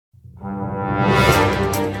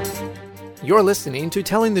You're listening to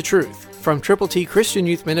Telling the Truth from Triple T Christian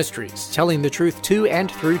Youth Ministries, telling the truth to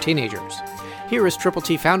and through teenagers. Here is Triple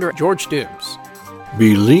T founder George Dooms.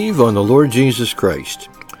 Believe on the Lord Jesus Christ,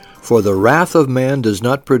 for the wrath of man does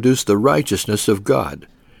not produce the righteousness of God.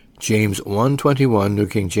 James 1:21, New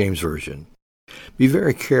King James Version. Be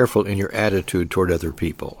very careful in your attitude toward other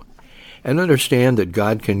people, and understand that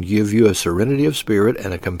God can give you a serenity of spirit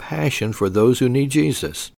and a compassion for those who need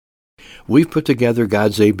Jesus. We've put together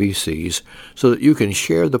God's ABCs so that you can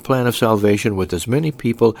share the plan of salvation with as many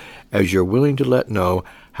people as you're willing to let know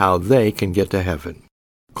how they can get to heaven.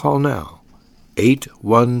 Call now,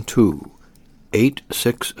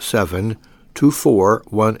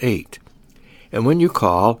 812-867-2418. And when you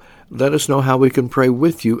call, let us know how we can pray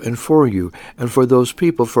with you and for those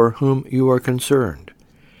people for whom you are concerned.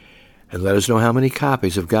 And let us know how many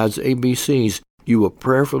copies of God's ABCs you will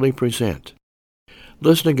prayerfully present.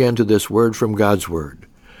 Listen again to this word from God's Word.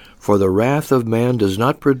 For the wrath of man does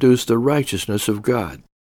not produce the righteousness of God.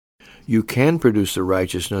 You can produce the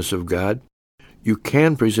righteousness of God. You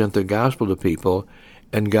can present the gospel to people,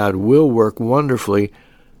 and God will work wonderfully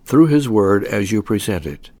through His Word as you present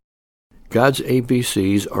it. God's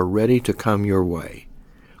ABCs are ready to come your way.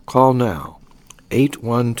 Call now,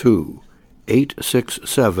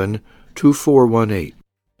 812-867-2418.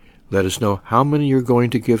 Let us know how many you're going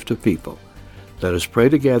to give to people. Let us pray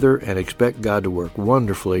together and expect God to work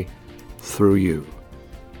wonderfully through you.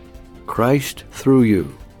 Christ, through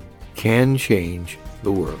you, can change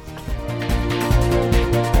the world.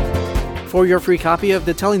 For your free copy of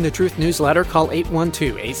the Telling the Truth newsletter, call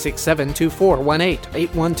 812-867-2418,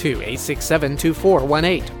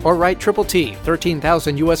 812-867-2418, or write Triple T,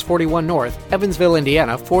 13,000 U.S. 41 North, Evansville,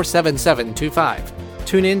 Indiana, 47725.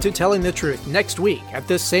 Tune in to Telling the Truth next week at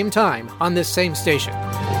this same time on this same station.